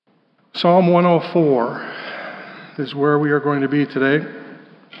Psalm 104 is where we are going to be today.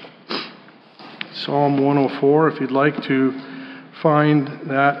 Psalm 104, if you'd like to find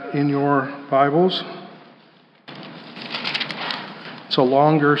that in your Bibles. It's a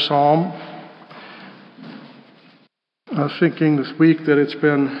longer psalm. I was thinking this week that it's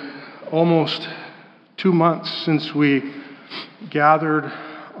been almost 2 months since we gathered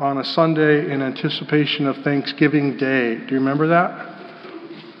on a Sunday in anticipation of Thanksgiving Day. Do you remember that?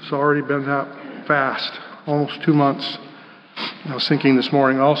 It's already been that fast, almost 2 months. I was thinking this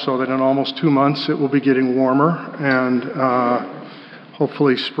morning also that in almost 2 months it will be getting warmer, and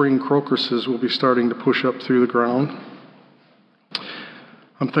hopefully spring crocuses will be starting to push up through the ground.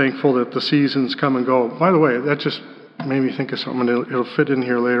 I'm thankful that the seasons come and go. By the way, that just made me think of something. It'll fit in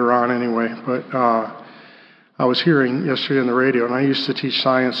here later on anyway, but I was hearing yesterday on the radio, and I used to teach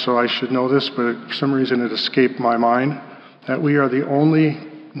science, so I should know this, but for some reason it escaped my mind, that we are the only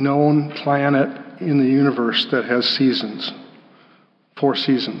known planet in the universe that has seasons, 4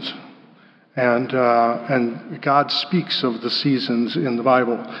 seasons. And God speaks of the seasons in the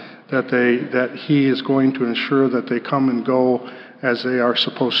Bible, that He is going to ensure that they come and go as they are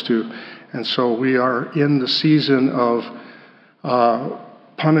supposed to. And so we are in the season of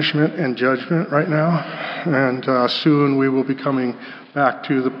punishment and judgment right now, and soon we will be coming back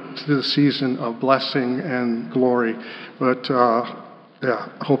to the season of blessing and glory. But I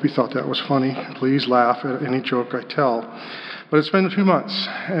hope you thought that was funny. Please laugh at any joke I tell. But it's been 2 months,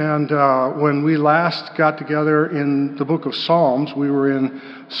 and when we last got together in the book of Psalms, we were in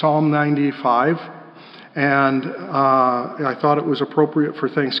Psalm 95, and I thought it was appropriate for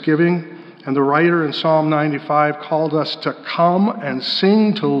Thanksgiving. And the writer in Psalm 95 called us to come and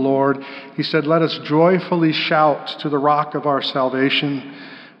sing to the Lord. He said, "Let us joyfully shout to the rock of our salvation."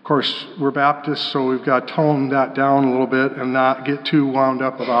 Of course, we're Baptists, so we've got to tone that down a little bit and not get too wound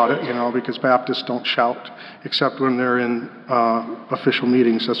up about it, because Baptists don't shout, except when they're in official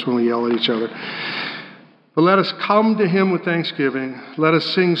meetings. That's when we yell at each other. But let us come to Him with thanksgiving. Let us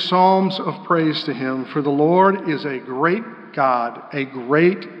sing psalms of praise to Him, for the Lord is a great God, a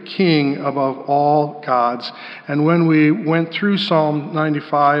great King above all gods. And when we went through Psalm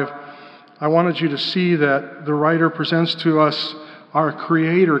 95, I wanted you to see that the writer presents to us our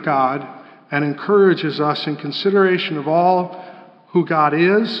Creator God and encourages us in consideration of all who God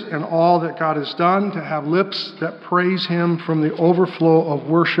is and all that God has done to have lips that praise Him from the overflow of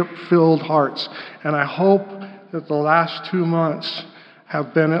worship-filled hearts. And I hope that the last 2 months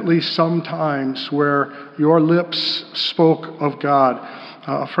have been at least some times where your lips spoke of God.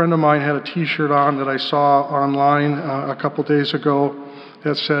 A friend of mine had a t-shirt on that I saw online a couple days ago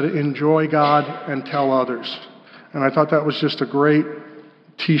that said, "Enjoy God and tell others." And I thought that was just a great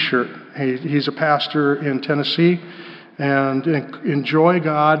t-shirt. He's a pastor in Tennessee, and enjoy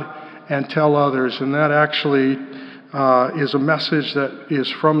God and tell others. And that actually is a message that is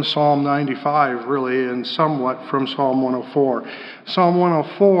from Psalm 95, really, and somewhat from Psalm 104. Psalm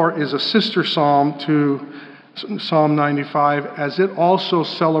 104 is a sister psalm to Psalm 95, as it also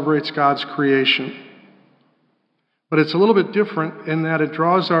celebrates God's creation. But it's a little bit different in that it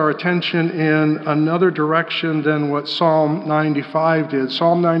draws our attention in another direction than what Psalm 95 did.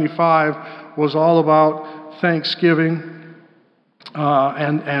 Psalm 95 was all about thanksgiving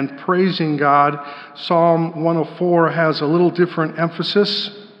and praising God. Psalm 104 has a little different emphasis,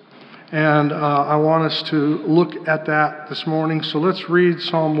 and I want us to look at that this morning. So let's read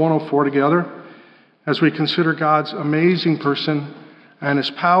Psalm 104 together as we consider God's amazing person and His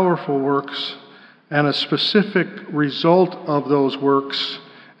powerful works and a specific result of those works,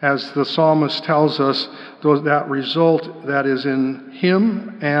 as the psalmist tells us, that result that is in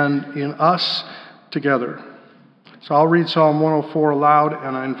Him and in us together. So I'll read Psalm 104 aloud,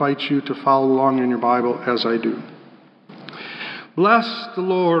 and I invite you to follow along in your Bible as I do. Bless the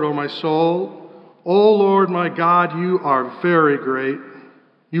Lord, O my soul. O Lord my God, you are very great.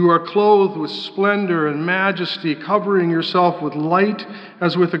 You are clothed with splendor and majesty, covering yourself with light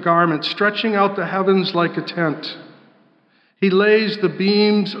as with a garment, stretching out the heavens like a tent. He lays the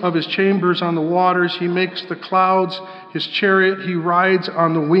beams of His chambers on the waters. He makes the clouds His chariot. He rides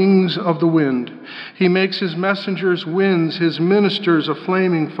on the wings of the wind. He makes His messengers winds, His ministers a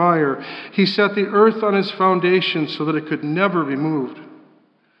flaming fire. He set the earth on His foundation so that it could never be moved.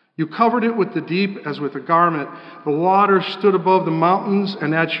 You covered it with the deep as with a garment. The waters stood above the mountains,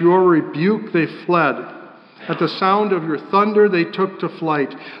 and at your rebuke they fled. At the sound of your thunder they took to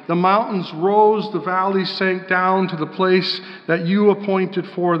flight. The mountains rose, the valleys sank down to the place that you appointed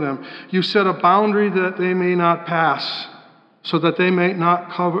for them. You set a boundary that they may not pass, so that they may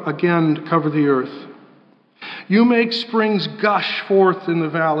not cover the earth. You make springs gush forth in the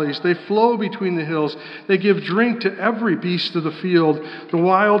valleys. They flow between the hills. They give drink to every beast of the field. The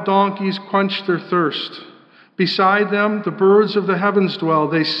wild donkeys quench their thirst. Beside them, the birds of the heavens dwell.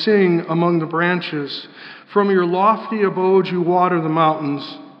 They sing among the branches. From your lofty abode you water the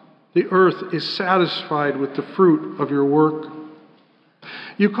mountains. The earth is satisfied with the fruit of your work.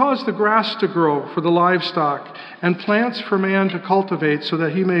 You cause the grass to grow for the livestock and plants for man to cultivate so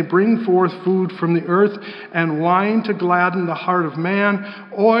that he may bring forth food from the earth and wine to gladden the heart of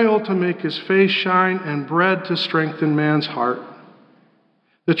man, oil to make his face shine, and bread to strengthen man's heart.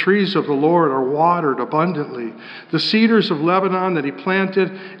 The trees of the Lord are watered abundantly. The cedars of Lebanon that he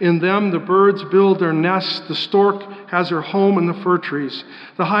planted, in them the birds build their nests. The stork has her home in the fir trees.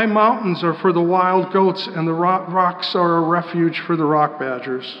 The high mountains are for the wild goats, and the rocks are a refuge for the rock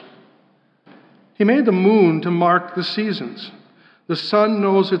badgers. He made the moon to mark the seasons. The sun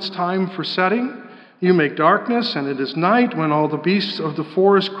knows its time for setting. You make darkness, and it is night when all the beasts of the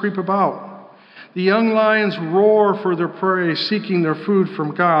forest creep about. The young lions roar for their prey, seeking their food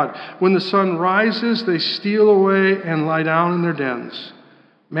from God. When the sun rises, they steal away and lie down in their dens.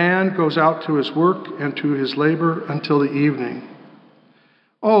 Man goes out to his work and to his labor until the evening.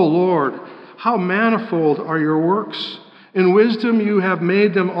 O Lord, how manifold are your works! In wisdom you have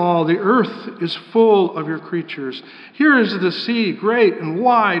made them all. The earth is full of your creatures. Here is the sea, great and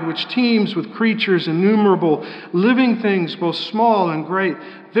wide, which teems with creatures innumerable, living things both small and great.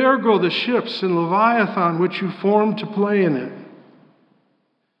 There go the ships and Leviathan, which you formed to play in it.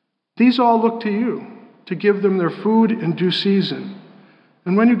 These all look to you, to give them their food in due season.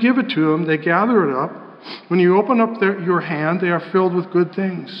 And when you give it to them, they gather it up. When you open up your hand, they are filled with good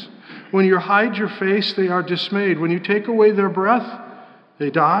things. When you hide your face, they are dismayed. When you take away their breath, they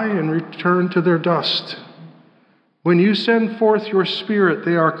die and return to their dust. When you send forth your spirit,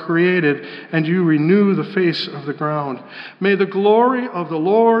 they are created, and you renew the face of the ground. May the glory of the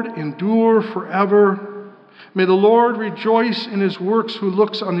Lord endure forever. May the Lord rejoice in his works, who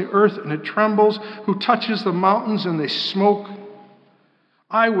looks on the earth and it trembles, who touches the mountains and they smoke.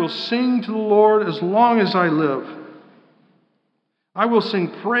 I will sing to the Lord as long as I live. I will sing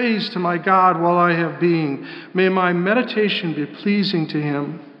praise to my God while I have being. May my meditation be pleasing to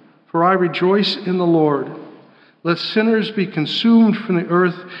him, for I rejoice in the Lord. Let sinners be consumed from the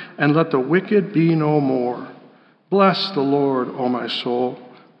earth, and let the wicked be no more. Bless the Lord, O my soul.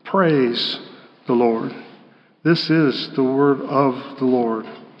 Praise the Lord. This is the word of the Lord.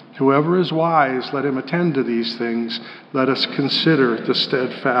 Whoever is wise, let him attend to these things. Let us consider the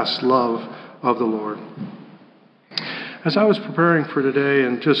steadfast love of the Lord. As I was preparing for today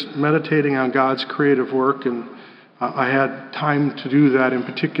and just meditating on God's creative work, and I had time to do that in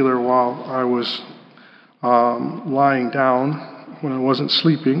particular while I was lying down when I wasn't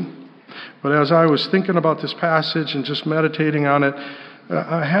sleeping. But as I was thinking about this passage and just meditating on it,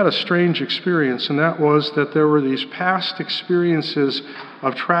 I had a strange experience, and that was that there were these past experiences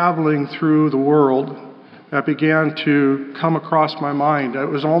of traveling through the world that began to come across my mind. It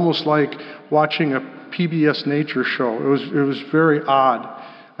was almost like watching a PBS nature show. It was very odd.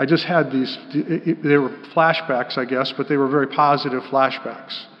 I just had these, they were flashbacks, I guess, but they were very positive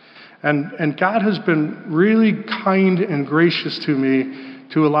flashbacks. And God has been really kind and gracious to me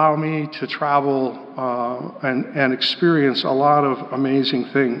to allow me to travel and experience a lot of amazing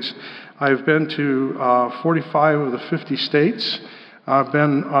things. I've been to 45 of the 50 states. I've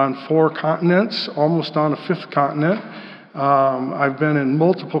been on 4 continents, almost on a 5th continent. I've been in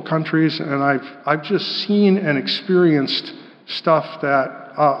multiple countries, and I've just seen and experienced stuff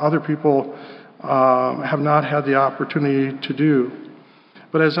that other people have not had the opportunity to do.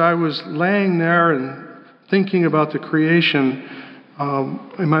 But as I was laying there and thinking about the creation,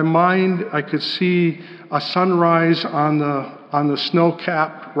 in my mind I could see a sunrise on the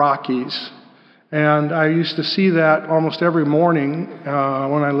snow-capped Rockies. And I used to see that almost every morning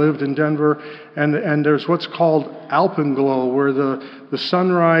when I lived in Denver. And there's what's called alpenglow, where the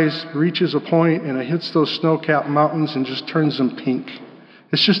sunrise reaches a point and it hits those snow-capped mountains and just turns them pink.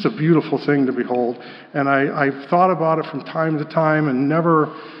 It's just a beautiful thing to behold. And I've thought about it from time to time and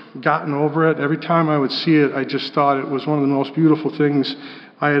never gotten over it. Every time I would see it, I just thought it was one of the most beautiful things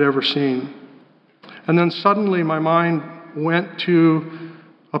I had ever seen. And then suddenly my mind went to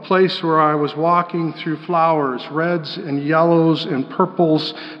a place where I was walking through flowers, reds and yellows and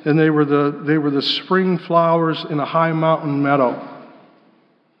purples, and they were the spring flowers in a high mountain meadow.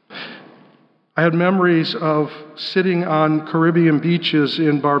 I had memories of sitting on Caribbean beaches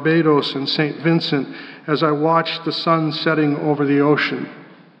in Barbados and St. Vincent as I watched the sun setting over the ocean.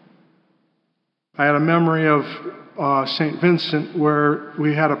 I had a memory of St. Vincent, where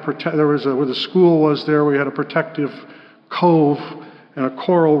we had where the school was there, we had a protective cove and a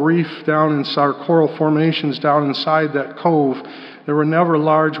coral reef down inside, our coral formations down inside that cove. There were never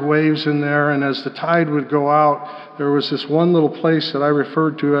large waves in there, and as the tide would go out, there was this one little place that I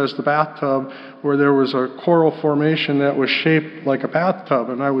referred to as the bathtub, where there was a coral formation that was shaped like a bathtub,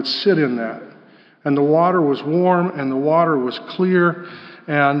 and I would sit in that. And the water was warm, and the water was clear,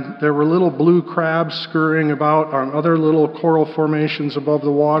 and there were little blue crabs scurrying about on other little coral formations above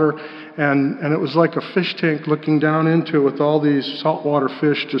the water, and it was like a fish tank looking down into it with all these saltwater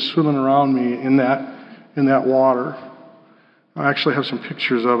fish just swimming around me in that water. I actually have some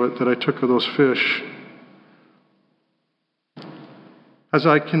pictures of it that I took of those fish. As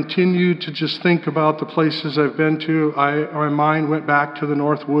I continued to just think about the places I've been to, my mind went back to the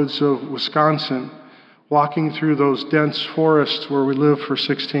north woods of Wisconsin, walking through those dense forests where we lived for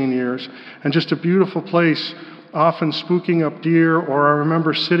 16 years. And just a beautiful place, often spooking up deer, or I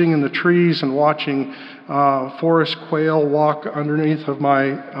remember sitting in the trees and watching forest quail walk underneath of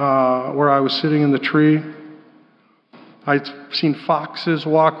where I was sitting in the tree. I'd seen foxes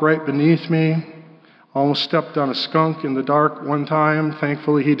walk right beneath me. Almost stepped on a skunk in the dark one time.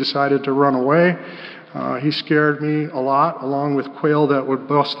 Thankfully, he decided to run away. He scared me a lot, along with quail that would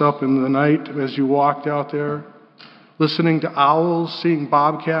bust up in the night as you walked out there. Listening to owls, seeing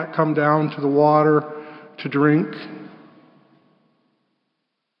bobcat come down to the water to drink.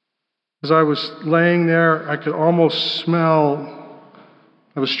 As I was laying there, I could almost smell,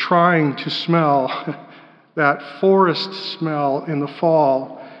 I was trying to smell that forest smell in the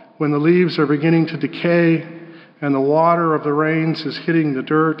fall when the leaves are beginning to decay and the water of the rains is hitting the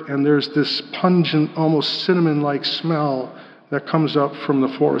dirt, and there's this pungent, almost cinnamon-like smell that comes up from the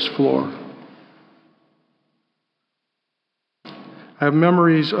forest floor. I have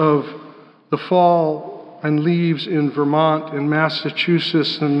memories of the fall and leaves in Vermont and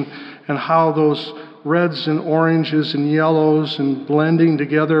Massachusetts, and how those reds and oranges and yellows and blending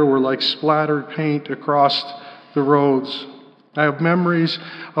together were like splattered paint across the roads. I have memories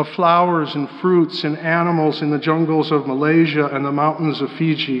of flowers and fruits and animals in the jungles of Malaysia and the mountains of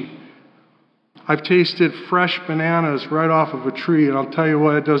Fiji. I've tasted fresh bananas right off of a tree, and I'll tell you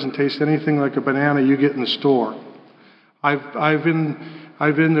what, it doesn't taste anything like a banana you get in the store. I've in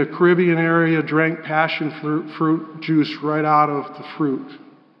the Caribbean area drank passion fruit juice right out of the fruit,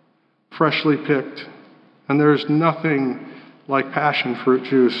 freshly picked. And there's nothing like passion fruit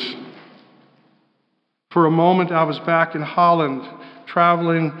juice. For a moment, I was back in Holland,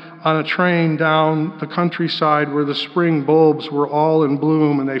 traveling on a train down the countryside where the spring bulbs were all in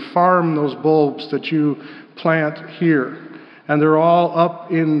bloom, and they farm those bulbs that you plant here. And they're all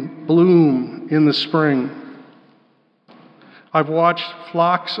up in bloom in the spring. I've watched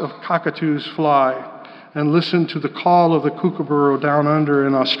flocks of cockatoos fly and listened to the call of the kookaburra down under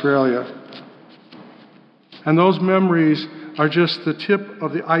in Australia. And those memories are just the tip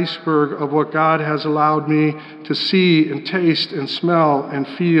of the iceberg of what God has allowed me to see and taste and smell and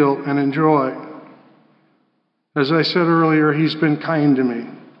feel and enjoy. As I said earlier, He's been kind to me.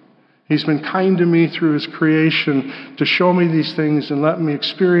 He's been kind to me through His creation to show me these things and let me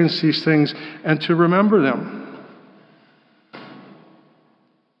experience these things and to remember them.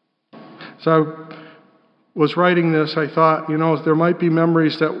 So I was writing this, I thought, there might be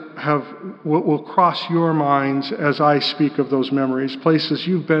memories that will cross your minds as I speak of those memories, places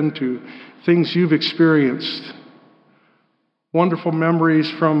you've been to, things you've experienced, wonderful memories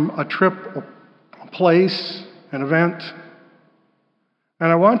from a trip, a place, an event.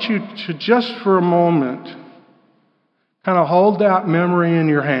 And I want you to just for a moment kind of hold that memory in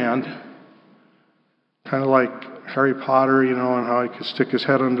your hand, kind of like Harry Potter, and how he could stick his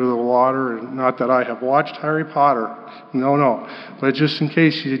head under the water. And not that I have watched Harry Potter. No. But just in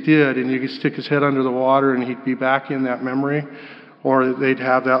case you did, and you could stick his head under the water and he'd be back in that memory. Or they'd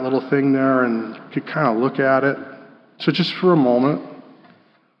have that little thing there and you could kind of look at it. So just for a moment,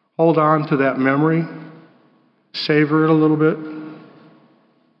 hold on to that memory. Savor it a little bit.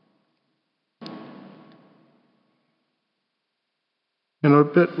 In a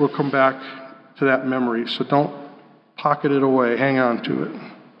bit, we'll come back to that memory. So don't pocket it away. Hang on to it.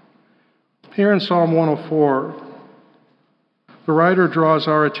 Here in Psalm 104, the writer draws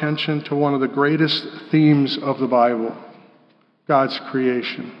our attention to one of the greatest themes of the Bible, God's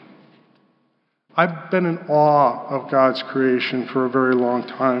creation. I've been in awe of God's creation for a very long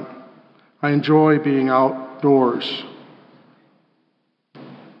time. I enjoy being outdoors.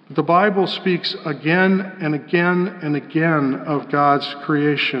 The Bible speaks again and again and again of God's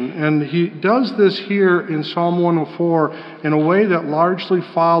creation, and He does this here in Psalm 104 in a way that largely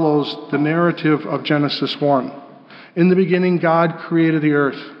follows the narrative of Genesis 1. In the beginning, God created the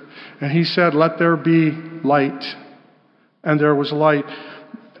earth, and he said, "Let there be light." And there was light.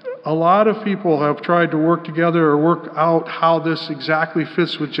 A lot of people have tried to work together or work out how this exactly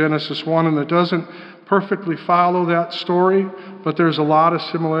fits with Genesis 1, and it doesn't perfectly follow that story, but there's a lot of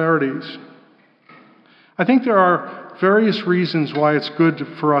similarities. I think there are various reasons why it's good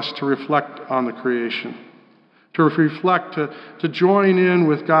for us to reflect on the creation, to reflect, to join in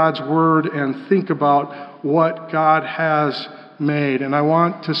with God's Word and think about what God has made. And I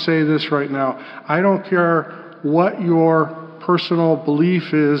want to say this right now. I don't care what your personal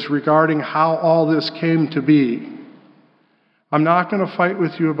belief is regarding how all this came to be. I'm not going to fight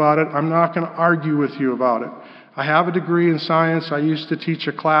with you about it. I'm not going to argue with you about it. I have a degree in science. I used to teach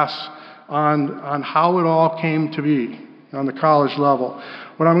a class on how it all came to be on the college level.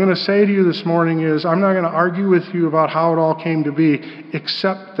 What I'm going to say to you this morning is I'm not going to argue with you about how it all came to be,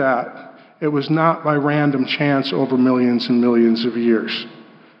 except that it was not by random chance over millions and millions of years.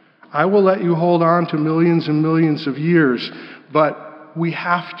 I will let you hold on to millions and millions of years, but we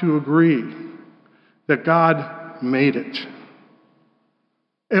have to agree that God made it.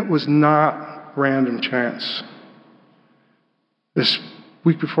 It was not random chance. This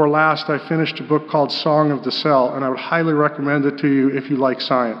week before last, I finished a book called Song of the Cell, and I would highly recommend it to you if you like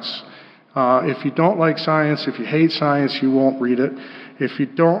science. If you don't like science, if you hate science, you won't read it. If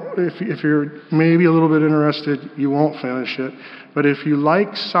you're maybe a little bit interested, you won't finish it. But if you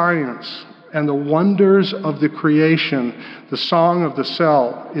like science and the wonders of the creation, The Song of the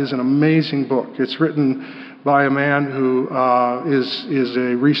Cell is an amazing book. It's written by a man who is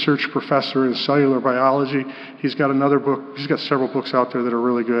a research professor in cellular biology. He's got another book. He's got several books out there that are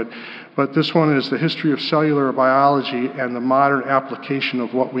really good. But this one is The History of Cellular Biology and the Modern Application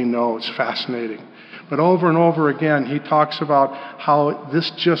of What We Know. It's fascinating. But over and over again, he talks about how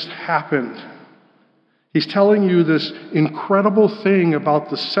this just happened. He's telling you this incredible thing about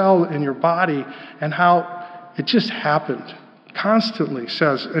the cell in your body and how it just happened. Constantly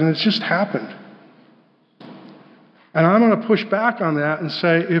says, and it just happened. And I'm going to push back on that and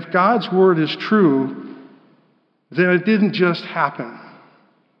say, if God's word is true, then it didn't just happen.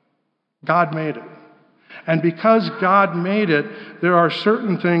 God made it. And because God made it, there are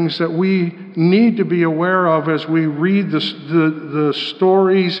certain things that we need to be aware of as we read the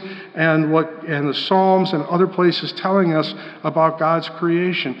stories and the Psalms and other places telling us about God's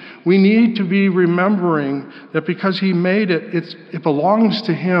creation. We need to be remembering that because He made it, it belongs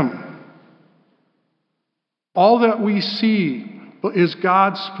to Him. All that we see is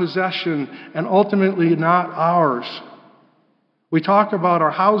God's possession and ultimately not ours. We talk about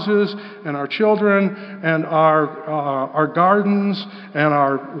our houses and our children and our gardens and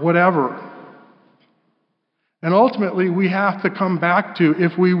our whatever. And ultimately, we have to come back to,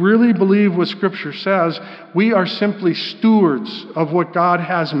 if we really believe what Scripture says, we are simply stewards of what God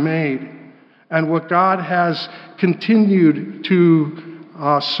has made and what God has continued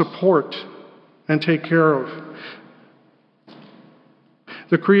to support and take care of.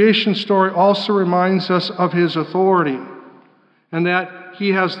 The creation story also reminds us of His authority, and that He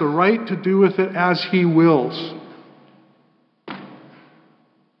has the right to do with it as He wills.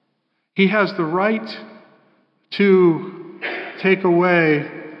 He has the right to take away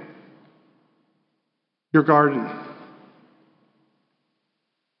your garden.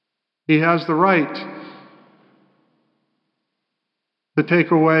 He has the right to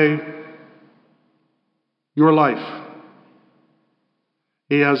take away your life.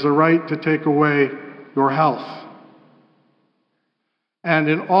 He has the right to take away your health. And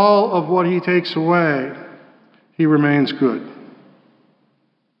in all of what He takes away, He remains good.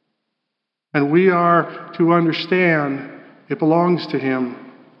 And we are to understand it belongs to Him.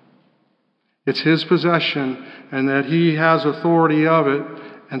 It's His possession, and that He has authority of it,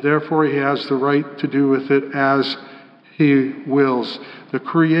 and therefore He has the right to do with it as He wills. The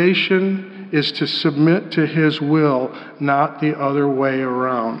creation is to submit to His will, not the other way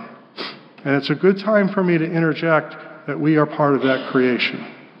around. And it's a good time for me to interject that we are part of that creation.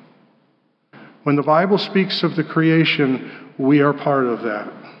 When the Bible speaks of the creation, we are part of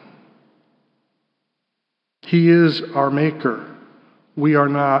that. He is our maker. We are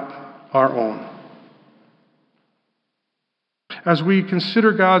not our own. As we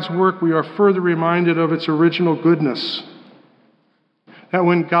consider God's work, we are further reminded of its original goodness. That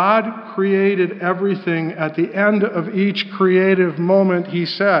when God created everything, at the end of each creative moment, He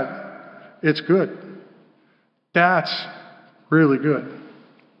said, "It's good." That's really good.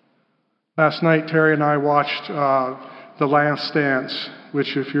 Last night, Terry and I watched The Last Dance,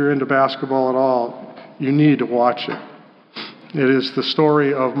 which, if you're into basketball at all, you need to watch it. It is the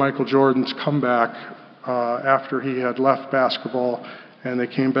story of Michael Jordan's comeback after he had left basketball, and they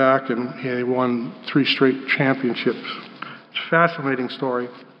came back and he won 3 straight championships. It's a fascinating story.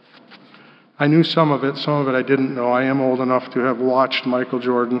 I knew some of it I didn't know. I am old enough to have watched Michael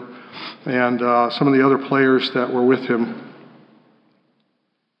Jordan and some of the other players that were with him.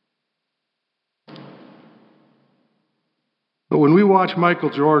 But when we watch Michael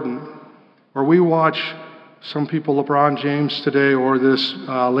Jordan, or we watch some people, LeBron James today, or this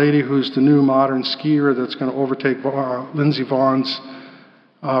lady who's the new modern skier that's going to overtake Lindsey Vogn's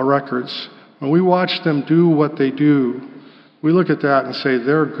records, when we watch them do what they do, we look at that and say,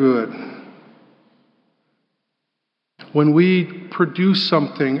 they're good. When we produce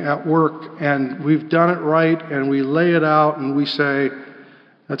something at work and we've done it right and we lay it out and we say,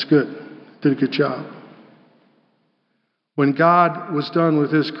 that's good, did a good job. When God was done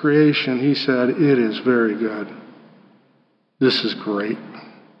with his creation, he said, it is very good. This is great.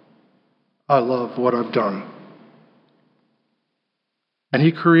 I love what I've done. And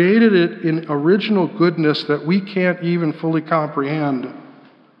he created it in original goodness that we can't even fully comprehend.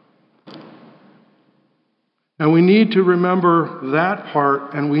 And we need to remember that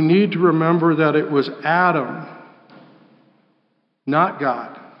part, and we need to remember that it was Adam, not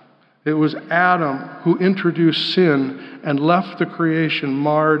God. It was Adam who introduced sin and left the creation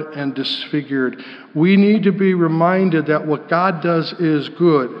marred and disfigured. We need to be reminded that what God does is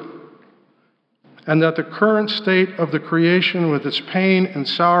good, and that the current state of the creation with its pain and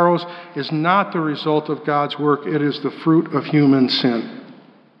sorrows is not the result of God's work. It is the fruit of human sin.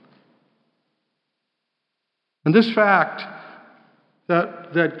 And this fact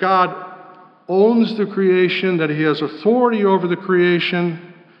that God owns the creation, that he has authority over the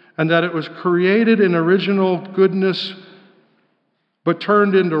creation, and that it was created in original goodness but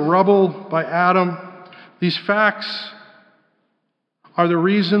turned into rubble by Adam, these facts are the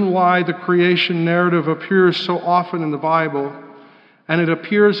reason why the creation narrative appears so often in the Bible, and it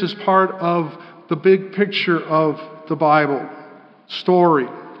appears as part of the big picture of the Bible story,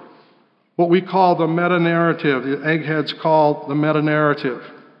 what we call the meta-narrative, the eggheads call the meta-narrative.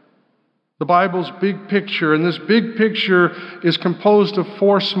 The Bible's big picture, and this big picture is composed of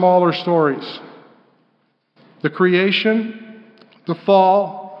 4 smaller stories. The creation, the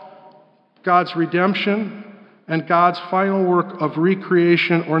fall, God's redemption, and God's final work of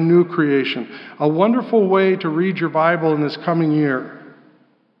recreation or new creation. A wonderful way to read your Bible in this coming year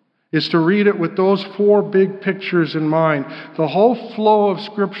is to read it with those 4 big pictures in mind. The whole flow of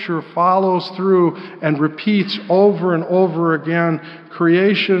Scripture follows through and repeats over and over again: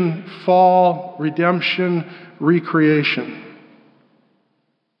 creation, fall, redemption, recreation.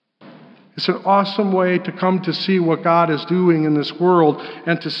 It's an awesome way to come to see what God is doing in this world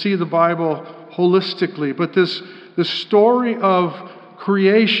and to see the Bible holistically. But this story of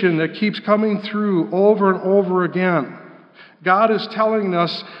creation that keeps coming through over and over again, God is telling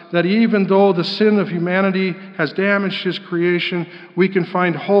us that even though the sin of humanity has damaged his creation, we can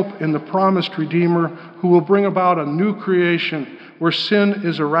find hope in the promised Redeemer who will bring about a new creation where sin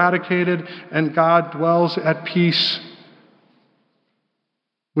is eradicated and God dwells at peace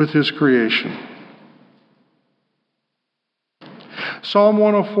with his creation. Psalm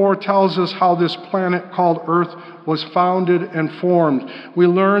 104 tells us how this planet called Earth was founded and formed. We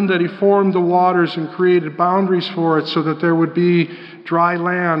learned that he formed the waters and created boundaries for it so that there would be dry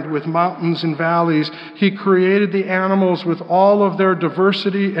land with mountains and valleys. He created the animals with all of their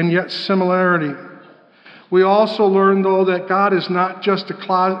diversity and yet similarity. We also learned, though, that God is not just a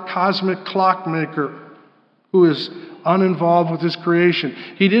cosmic clockmaker who is uninvolved with his creation.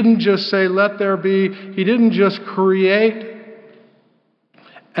 He didn't just say, let there be. He didn't just create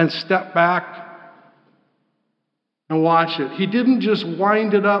and step back and watch it. He didn't just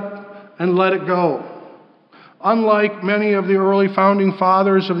wind it up and let it go. Unlike many of the early founding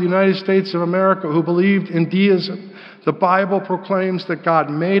fathers of the United States of America who believed in deism, the Bible proclaims that God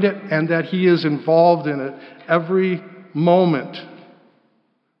made it and that he is involved in it every moment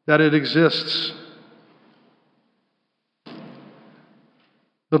that it exists.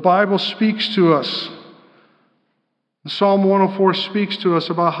 The Bible speaks to us. Psalm 104 speaks to us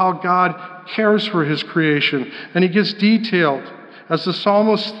about how God cares for his creation, and he gets detailed as the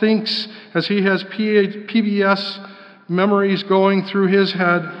psalmist thinks, as he has PBS memories going through his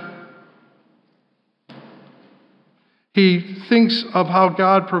head. He thinks of how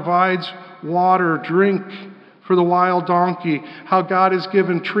God provides water, drink for the wild donkey, how God has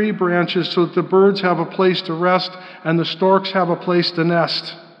given tree branches so that the birds have a place to rest and the storks have a place to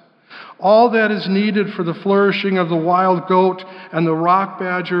nest. All that is needed for the flourishing of the wild goat and the rock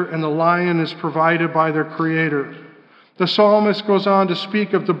badger and the lion is provided by their Creator. The psalmist goes on to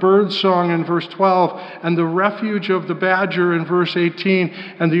speak of the bird song in verse 12 and the refuge of the badger in verse 18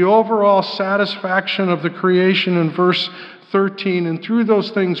 and the overall satisfaction of the creation in verse 13. And through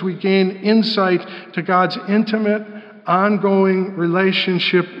those things we gain insight to God's intimate, ongoing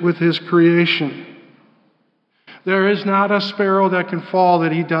relationship with His creation. There is not a sparrow that can fall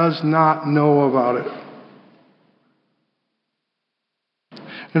that He does not know about it.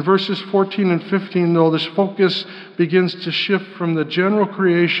 In verses 14 and 15, though, this focus begins to shift from the general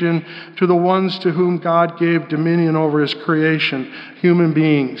creation to the ones to whom God gave dominion over His creation, human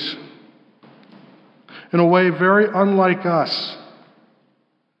beings. In a way very unlike us.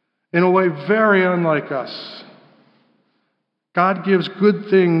 In a way very unlike us. God gives good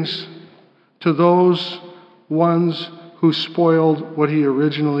things to those ones who spoiled what He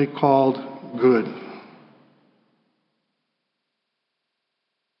originally called good.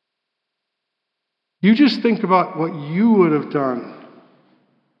 You just think about what you would have done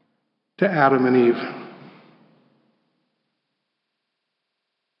to Adam and Eve.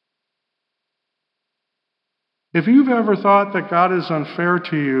 If you've ever thought that God is unfair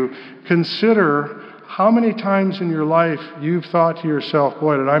to you, consider how many times in your life you've thought to yourself,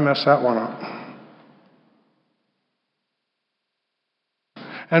 boy, did I mess that one up.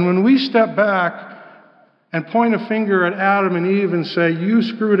 And when we step back and point a finger at Adam and Eve and say, you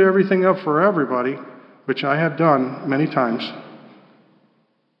screwed everything up for everybody, which I have done many times.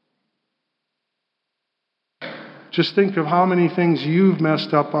 Just think of how many things you've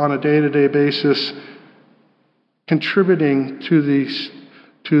messed up on a day-to-day basis, contributing to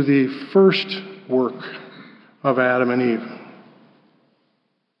the first work of Adam and Eve.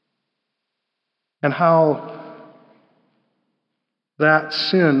 And how that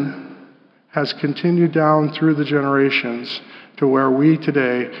sin has continued down through the generations to where we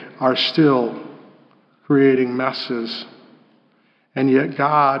today are still creating messes. And yet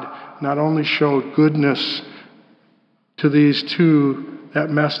God not only showed goodness to these two that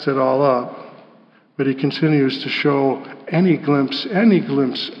messed it all up, but He continues to show any glimpse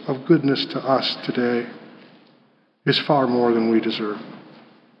of goodness to us today is far more than we deserve.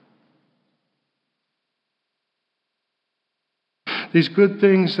 These good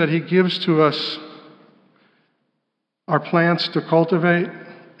things that He gives to us are plants to cultivate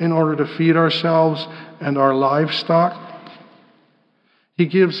in order to feed ourselves and our livestock. He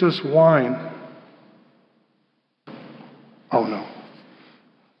gives us wine. Oh no.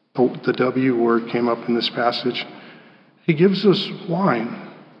 The W word came up in this passage. He gives us wine.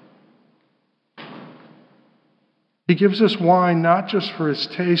 He gives us wine not just for its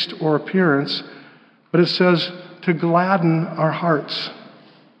taste or appearance, but it says to gladden our hearts.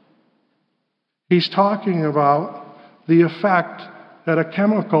 He's talking about the effect that a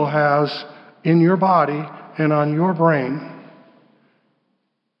chemical has in your body and on your brain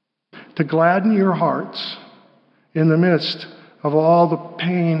to gladden your hearts in the midst of all the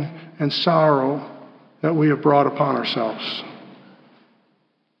pain and sorrow that we have brought upon ourselves.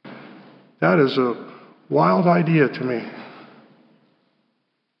 That is a wild idea to me.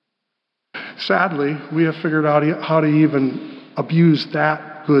 Sadly, we have figured out how to even abuse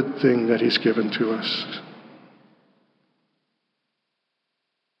that good thing that He's given to us.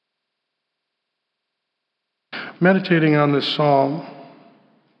 Meditating on this psalm,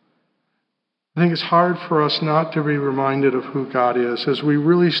 I think it's hard for us not to be reminded of who God is as we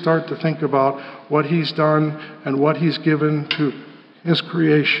really start to think about what He's done and what He's given to His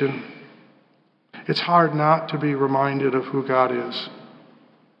creation. It's hard not to be reminded of who God is.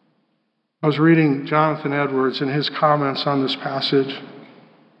 I was reading Jonathan Edwards and his comments on this passage.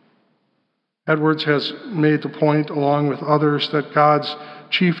 Edwards has made the point, along with others, that God's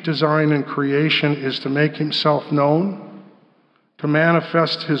chief design in creation is to make Himself known, to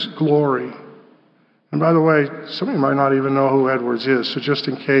manifest His glory. And by the way, some of you might not even know who Edwards is, so just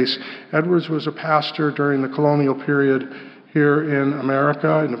in case, Edwards was a pastor during the colonial period here in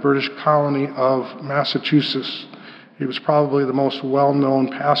America, in the British colony of Massachusetts. He was probably the most well-known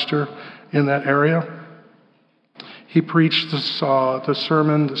pastor in that area. He preached the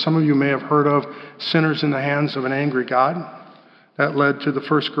sermon that some of you may have heard of, Sinners in the Hands of an Angry God. That led to the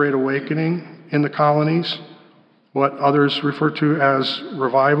First Great Awakening in the colonies, what others refer to as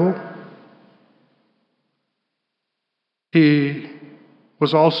revival. He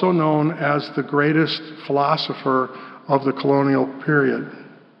was also known as the greatest philosopher of the colonial period.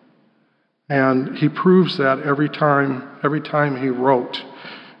 And he proves that every time he wrote.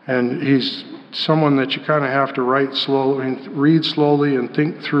 And he's someone that you kind of have to write slowly, and read slowly, and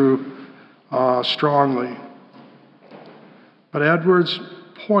think through strongly. But Edwards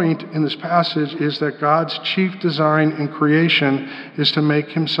point in this passage is that God's chief design in creation is to make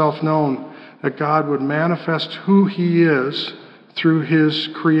himself known, that God would manifest who he is through his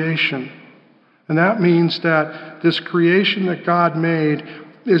creation. And that means that this creation that God made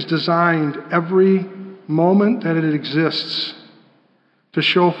is designed every moment that it exists to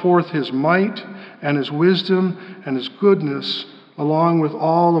show forth his might and his wisdom and his goodness, along with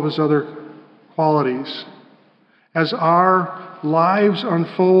all of his other qualities. As our lives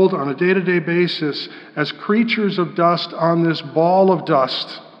unfold on a day-to-day basis, as creatures of dust on this ball of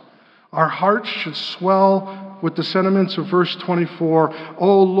dust, our hearts should swell with the sentiments of verse 24.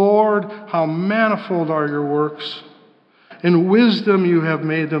 O Lord, how manifold are your works. In wisdom you have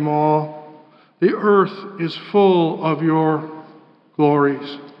made them all. The earth is full of your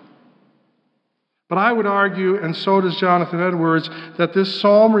glories. But I would argue, and so does Jonathan Edwards, that this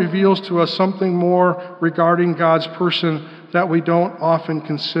psalm reveals to us something more regarding God's person that we don't often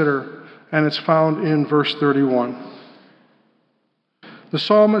consider, and it's found in verse 31. The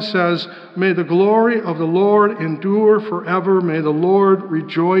psalmist says, "May the glory of the Lord endure forever. May the Lord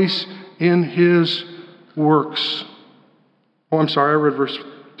rejoice in his works." Oh, I'm sorry, I read verse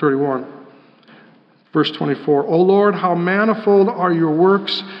 31. Verse 24, O Lord, how manifold are your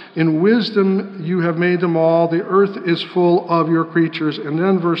works. In wisdom you have made them all. The earth is full of your creatures. And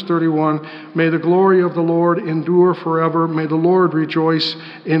then verse 31, may the glory of the Lord endure forever. May the Lord rejoice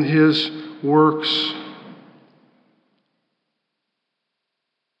in his works.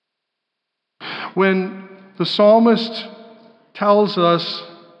 When the psalmist tells us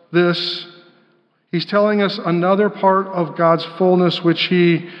this, he's telling us another part of God's fullness which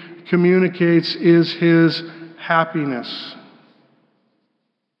he communicates is his happiness.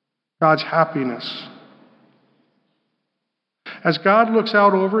 God's happiness. As God looks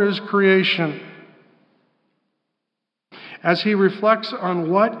out over his creation, as he reflects on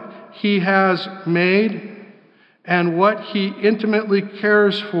what he has made and what he intimately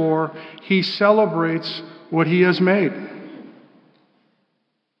cares for, he celebrates what he has made.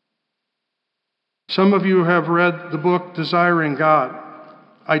 Some of you have read the book Desiring God.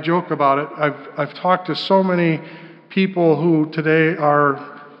 I joke about it. I've talked to so many people who today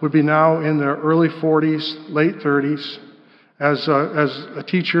would be now in their early 40s, late 30s. As a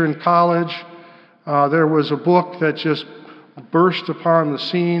teacher in college, there was a book that just burst upon the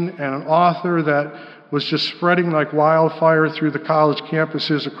scene, and an author that was just spreading like wildfire through the college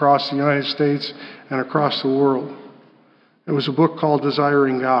campuses across the United States and across the world. It was a book called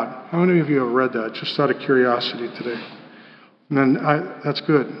Desiring God. How many of you have read that, just out of curiosity today? And then that's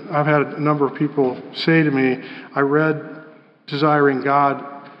good. I've had a number of people say to me, I read Desiring God,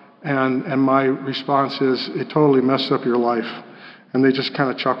 and my response is, it totally messed up your life. And they just kind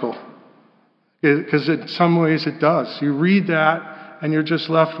of chuckle. Because in some ways it does. You read that, and you're just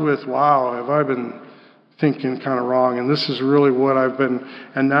left with, wow, have I been thinking kind of wrong? And this is really what I've been,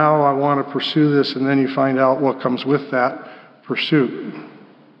 and now I want to pursue this, and then you find out what comes with that pursuit.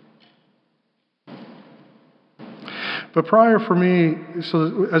 But prior for me,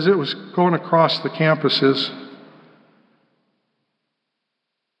 so as it was going across the campuses,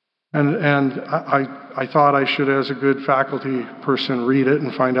 and I thought I should, as a good faculty person, read it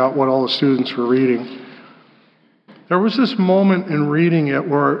and find out what all the students were reading. There was this moment in reading it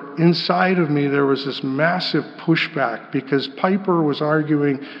where inside of me there was this massive pushback, because Piper was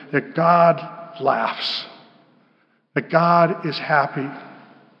arguing that God laughs, that God is happy.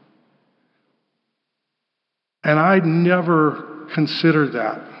 And I'd never considered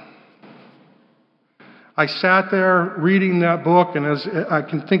that. I sat there reading that book, and as I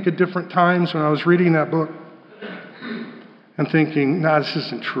can think of different times when I was reading that book and thinking, this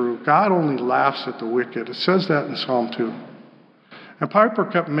isn't true. God only laughs at the wicked. It says that in Psalm 2. And Piper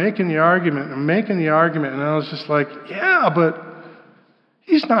kept making the argument, and I was just like, yeah, but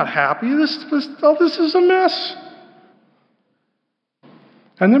he's not happy. This is a mess.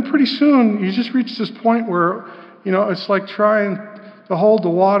 And then pretty soon, you just reach this point where, it's like trying to hold the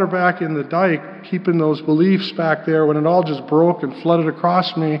water back in the dike, keeping those beliefs back there when it all just broke and flooded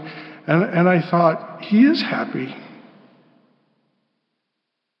across me. And I thought, he is happy.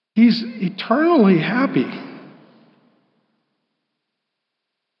 He's eternally happy.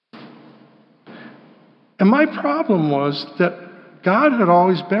 And my problem was that God had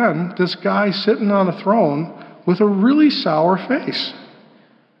always been this guy sitting on a throne with a really sour face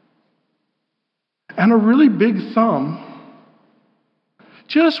and a really big thumb,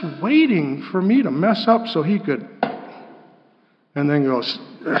 just waiting for me to mess up so he could, and then goes,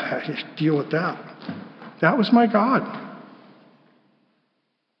 deal with that. That was my God.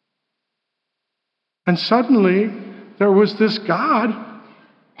 And suddenly, there was this God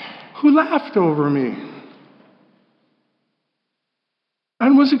who laughed over me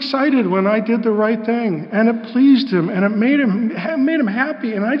and was excited when I did the right thing, and it pleased him, and it made him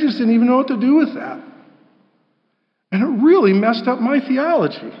happy, and I just didn't even know what to do with that. And it really messed up my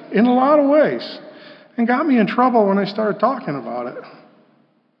theology in a lot of ways and got me in trouble when I started talking about it.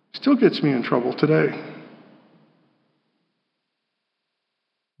 Still gets me in trouble today.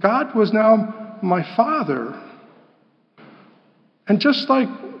 God was now my Father. And just like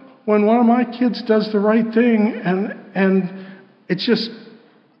when one of my kids does the right thing, and it's just,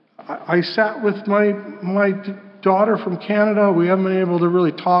 I sat with my daughter from Canada. We haven't been able to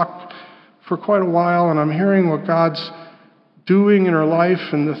really talk for quite a while, and I'm hearing what God's doing in her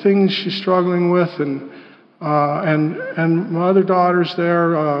life and the things she's struggling with, and my other daughter's there,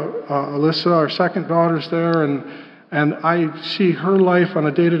 Alyssa, our second daughter's there, and I see her life on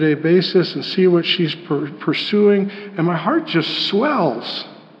a day-to-day basis and see what she's pursuing, and my heart just swells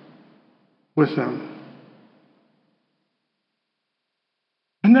with them.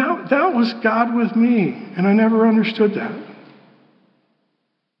 And that was God with me, and I never understood that.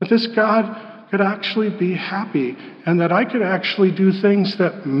 That this God could actually be happy, and that I could actually do things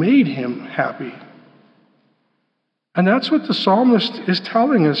that made him happy. And that's what the psalmist is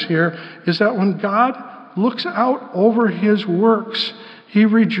telling us here, is that when God looks out over his works, he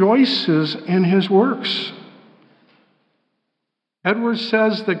rejoices in his works. Edwards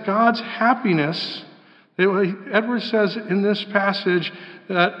says that God's happiness, Edwards says in this passage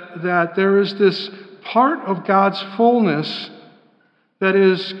that there is this part of God's fullness that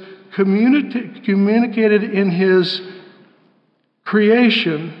is communicated in his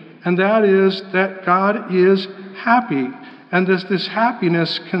creation, and that is that God is happy, and this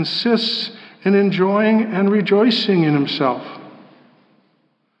happiness consists in enjoying and rejoicing in himself.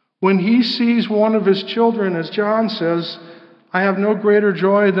 When he sees one of his children, as John says, I have no greater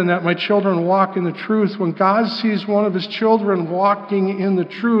joy than that my children walk in the truth. When God sees one of his children walking in the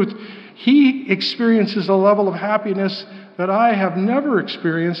truth, he experiences a level of happiness that I have never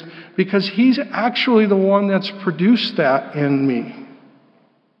experienced, because he's actually the one that's produced that in me.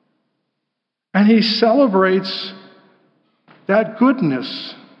 And he celebrates that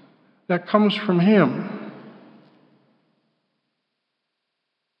goodness that comes from him.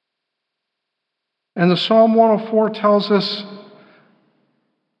 And the Psalm 104 tells us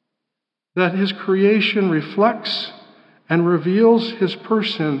that his creation reflects and reveals his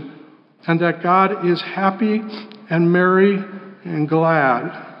person, and that God is happy and merry and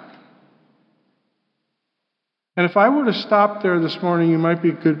glad. And if I were to stop there this morning, you might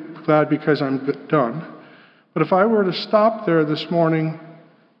be glad because I'm done. But if I were to stop there this morning,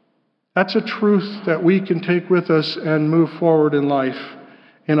 that's a truth that we can take with us and move forward in life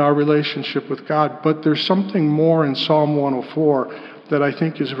in our relationship with God. But there's something more in Psalm 104 that I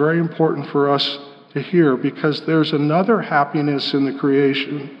think is very important for us to hear, because there's another happiness in the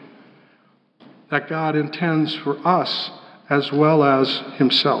creation that God intends for us as well as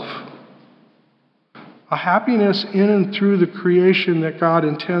himself. A happiness in and through the creation that God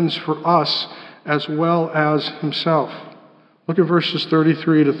intends for us as well as himself. Look at verses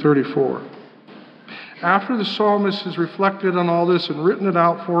 33 to 34. After the psalmist has reflected on all this and written it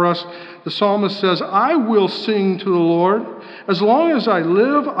out for us, the psalmist says, I will sing to the Lord. As long as I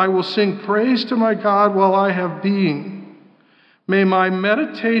live, I will sing praise to my God while I have being. May my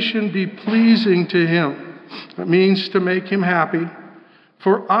meditation be pleasing to him. That means to make him happy.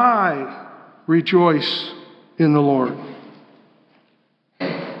 For I rejoice in the Lord.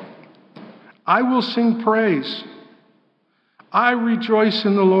 I will sing praise. I rejoice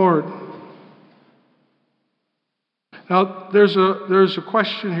in the Lord. Now, there's a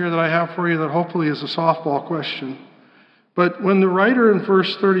question here that I have for you that hopefully is a softball question. But when the writer in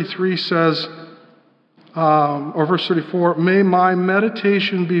verse 33 says, or verse 34, may my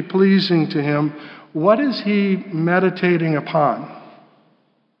meditation be pleasing to him, what is he meditating upon?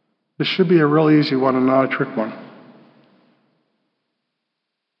 This should be a real easy one and not a trick one.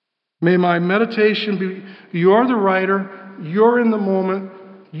 May my meditation be, you're the writer, you're in the moment,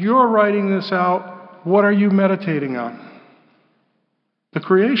 you're writing this out. What are you meditating on? The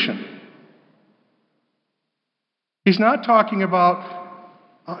creation. He's not talking about,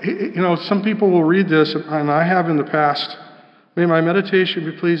 some people will read this, and I have in the past, may my meditation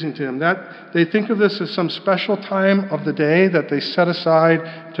be pleasing to him. That they think of this as some special time of the day that they set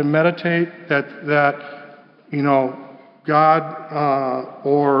aside to meditate, that God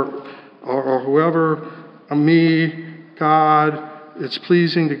or whoever, me, God, it's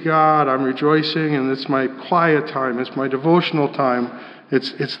pleasing to God, I'm rejoicing, and it's my quiet time, it's my devotional time,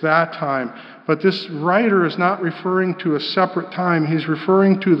 It's that time. But this writer is not referring to a separate time. He's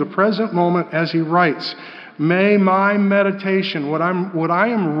referring to the present moment as he writes. May my meditation, what I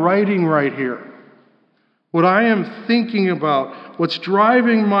am writing right here, what I am thinking about, what's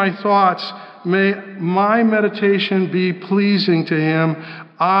driving my thoughts, may my meditation be pleasing to Him.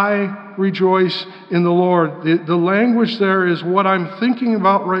 I rejoice in the Lord. The language there is what I'm thinking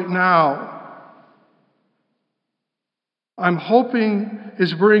about right now. I'm hoping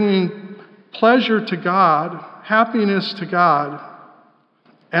is bringing pleasure to God, happiness to God,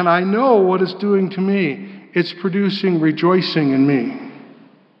 and I know what it's doing to me. It's producing rejoicing in me.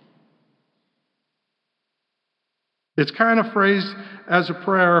 It's kind of phrased as a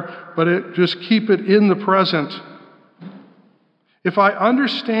prayer, but just keep it in the present. If I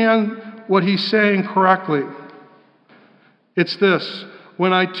understand what he's saying correctly, it's this.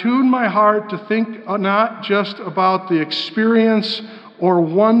 When I tune my heart to think not just about the experience or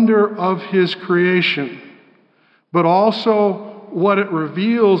wonder of His creation, but also what it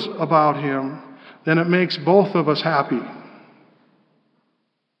reveals about Him, then it makes both of us happy.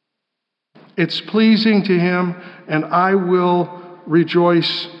 It's pleasing to Him, and I will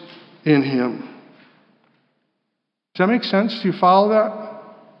rejoice in Him. Does that make sense? Do you follow that?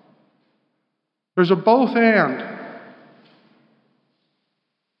 There's a both and.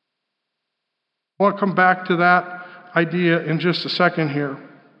 I want to come back to that idea in just a second here.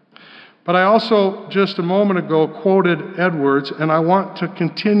 But I also, just a moment ago, quoted Edwards, and I want to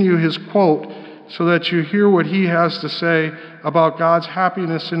continue his quote so that you hear what he has to say about God's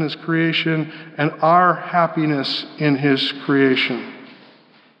happiness in His creation and our happiness in His creation.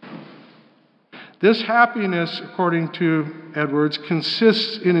 This happiness, according to Edwards,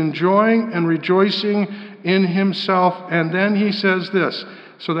 consists in enjoying and rejoicing in Himself. And then he says this,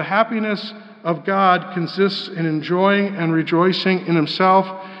 so the happiness of God consists in enjoying and rejoicing in Himself.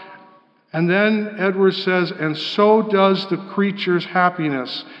 And then Edwards says, and so does the creature's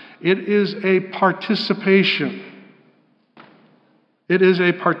happiness. It is a participation. It is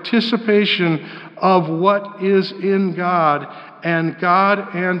a participation of what is in God, and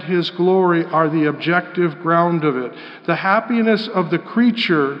God and His glory are the objective ground of it. The happiness of the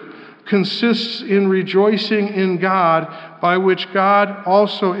creature consists in rejoicing in God, by which God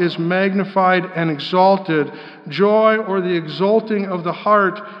also is magnified and exalted. Joy, or the exulting of the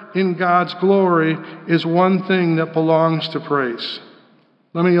heart in God's glory, is one thing that belongs to praise.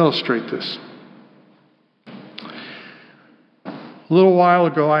 Let me illustrate this. A little while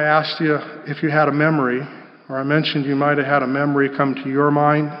ago, I asked you if you had a memory, or I mentioned you might have had a memory come to your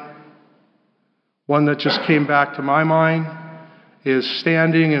mind. One that just came back to my mind is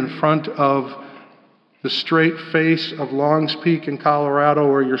standing in front of the straight face of Longs Peak in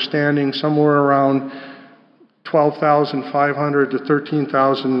Colorado, where you're standing somewhere around 12,500 to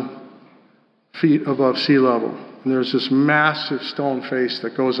 13,000 feet above sea level. And there's this massive stone face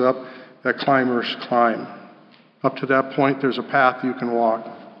that goes up that climbers climb. Up to that point, there's a path you can walk.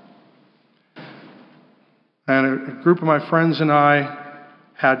 And a group of my friends and I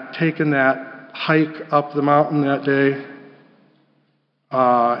had taken that hike up the mountain that day.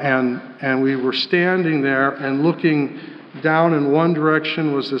 And we were standing there and looking down. In one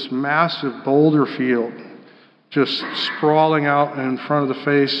direction was this massive boulder field, just sprawling out in front of the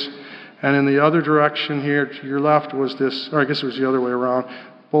face. And in the other direction here to your left was this, or I guess it was the other way around.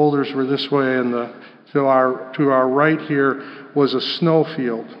 Boulders were this way, and to our right here was a snow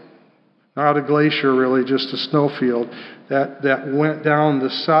field. Not a glacier really, just a snow field that went down the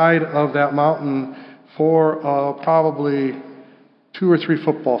side of that mountain for probably 2 or 3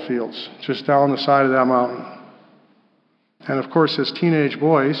 football fields, just down the side of that mountain. And of course, as teenage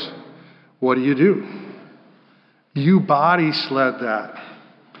boys, what do? You body sled that.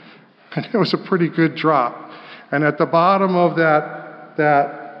 And it was a pretty good drop. And at the bottom of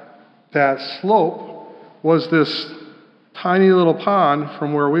that slope was this tiny little pond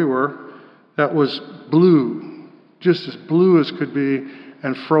from where we were that was blue, just as blue as could be,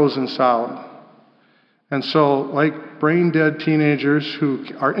 and frozen solid. And so, like brain-dead teenagers who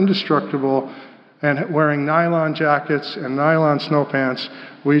are indestructible and wearing nylon jackets and nylon snow pants,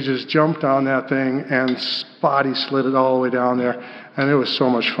 we just jumped on that thing and body slid it all the way down there, and it was so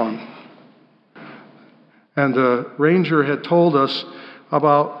much fun. And the ranger had told us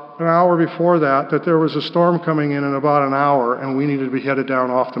about an hour before that there was a storm coming in about an hour, and we needed to be headed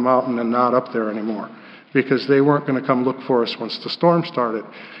down off the mountain and not up there anymore, because they weren't going to come look for us once the storm started.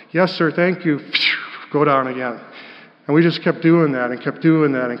 Yes, sir, thank you. Go down again. And we just kept doing that and kept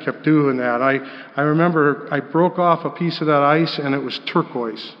doing that and kept doing that. I remember I broke off a piece of that ice, and it was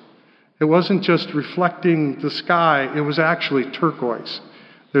turquoise. It wasn't just reflecting the sky, it was actually turquoise.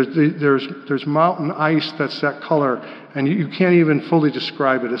 There's mountain ice that's that color, and you can't even fully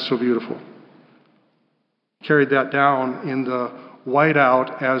describe it. It's so beautiful. Carried that down in the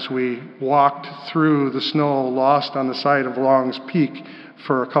whiteout as we walked through the snow, lost on the side of Long's Peak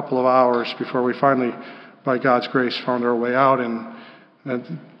for a couple of hours before we finally, by God's grace, found our way out,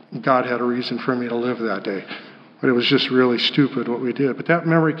 and God had a reason for me to live that day. But it was just really stupid what we did. But that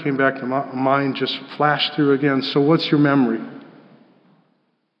memory came back to my mind, just flashed through again. So what's your memory?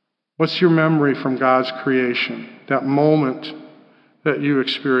 What's your memory from God's creation? That moment that you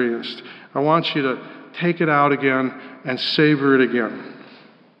experienced. I want you to take it out again and savor it again.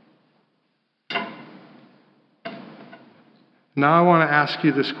 Now I want to ask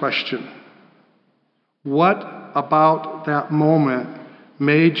you this question. What about that moment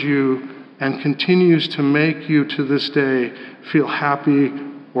made you and continues to make you to this day feel happy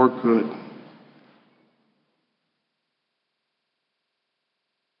or good?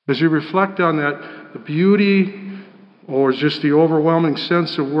 As you reflect on that, the beauty or just the overwhelming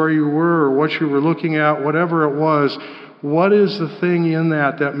sense of where you were or what you were looking at, whatever it was, what is the thing in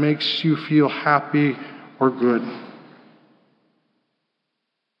that that makes you feel happy or good?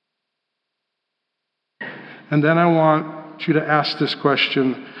 And then I want you to ask this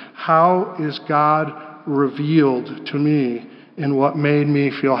question: how is God revealed to me in what made me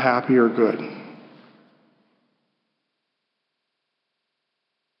feel happy or good?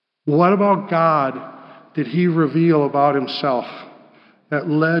 What about God did he reveal about himself that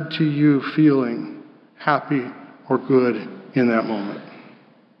led to you feeling happy or good in that moment?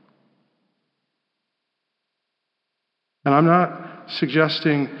 And I'm not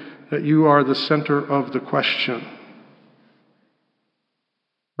suggesting that you are the center of the question.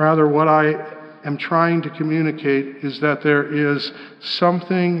 Rather, what I am trying to communicate is that there is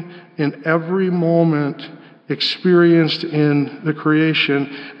something in every moment experienced in the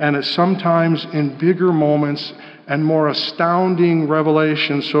creation, and it's sometimes in bigger moments and more astounding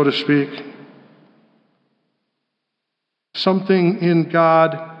revelations, so to speak. Something in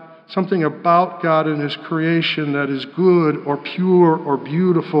God, something about God and his creation that is good or pure or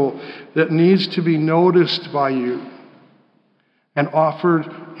beautiful that needs to be noticed by you and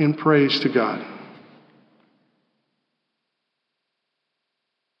offered in praise to God.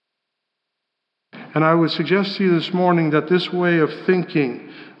 And I would suggest to you this morning that this way of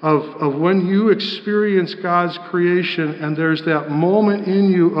thinking, of when you experience God's creation and there's that moment in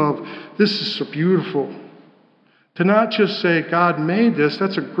you of, this is so beautiful, to not just say, God made this,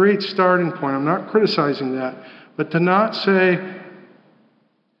 that's a great starting point. I'm not criticizing that. But to not say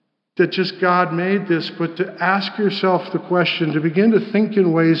that just God made this, but to ask yourself the question, to begin to think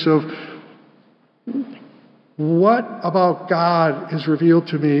in ways of, what about God is revealed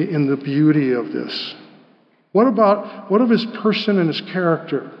to me in the beauty of this? What of his person and his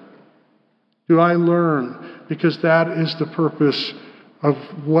character do I learn? Because that is the purpose of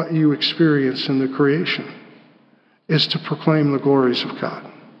what you experience in the creation, is to proclaim the glories of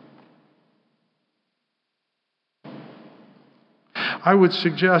God. I would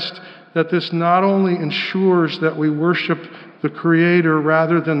suggest that this not only ensures that we worship the Creator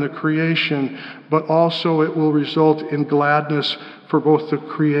rather than the creation, but also it will result in gladness for both the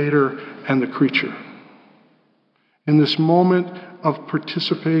Creator and the creature. In this moment of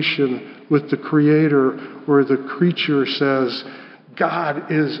participation with the Creator, where the creature says,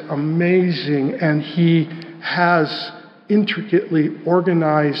 God is amazing, and he has intricately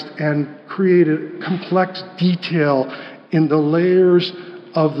organized and created complex detail in the layers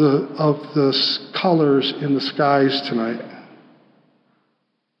of the colors in the skies tonight.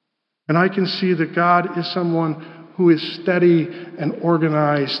 And I can see that God is someone who is steady and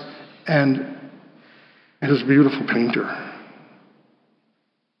organized and is a beautiful painter.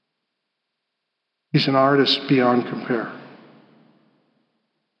 He's an artist beyond compare.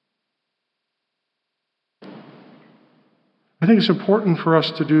 I think it's important for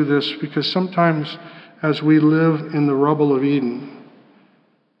us to do this because sometimes as we live in the rubble of Eden,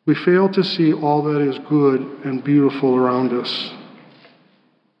 we fail to see all that is good and beautiful around us.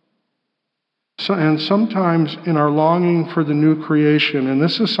 And sometimes in our longing for the new creation, and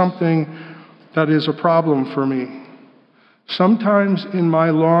this is something that is a problem for me, sometimes in my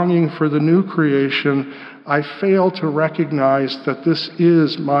longing for the new creation, I fail to recognize that this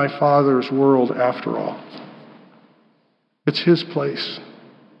is my Father's world after all. It's his place.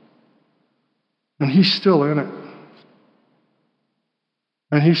 And he's still in it.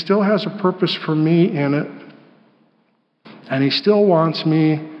 And he still has a purpose for me in it. And he still wants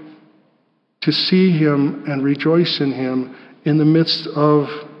me to see him and rejoice in him in the midst of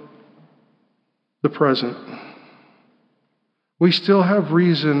the present. We still have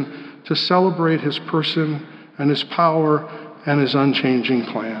reason to celebrate his person and his power and his unchanging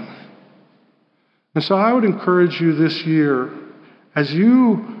plan. And so I would encourage you this year, as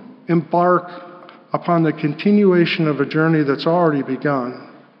you embark upon the continuation of a journey that's already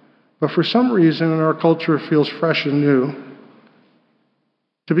begun, but for some reason in our culture feels fresh and new,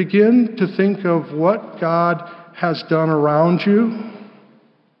 to begin to think of what God has done around you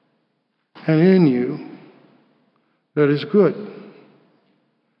and in you that is good,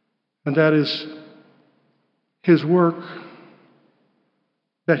 and that is his work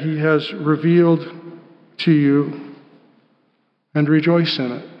that he has revealed to you, and rejoice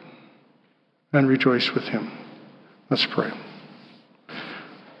in it, and rejoice with him. Let's pray.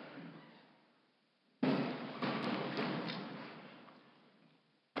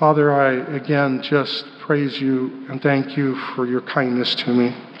 Father, I again just praise you and thank you for your kindness to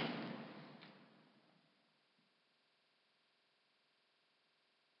me.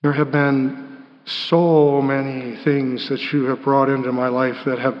 There have been so many things that you have brought into my life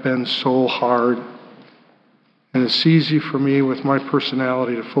that have been so hard. And it's easy for me with my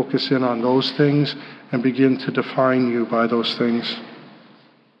personality to focus in on those things and begin to define you by those things.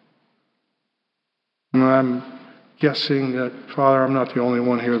 And I'm guessing that, Father, I'm not the only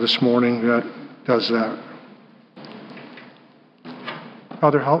one here this morning that does that.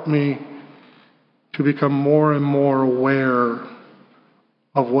 Father, help me to become more and more aware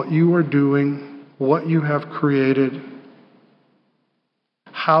of what you are doing, what you have created,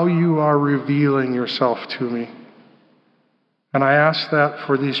 how you are revealing yourself to me. And I ask that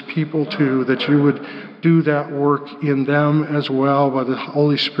for these people too, that you would do that work in them as well by the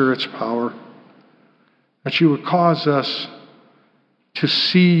Holy Spirit's power. That you would cause us to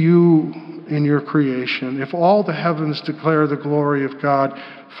see you in your creation. If all the heavens declare the glory of God,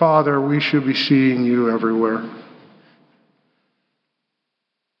 Father, we should be seeing you everywhere.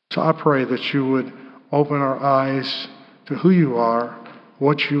 So I pray that you would open our eyes to who you are,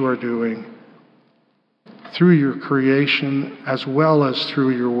 what you are doing, through your creation as well as through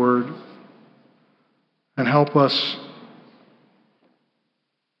your word, and help us,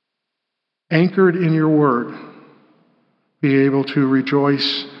 anchored in your word, be able to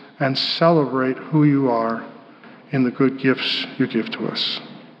rejoice and celebrate who you are in the good gifts you give to us.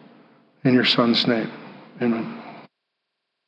 In your Son's name, amen.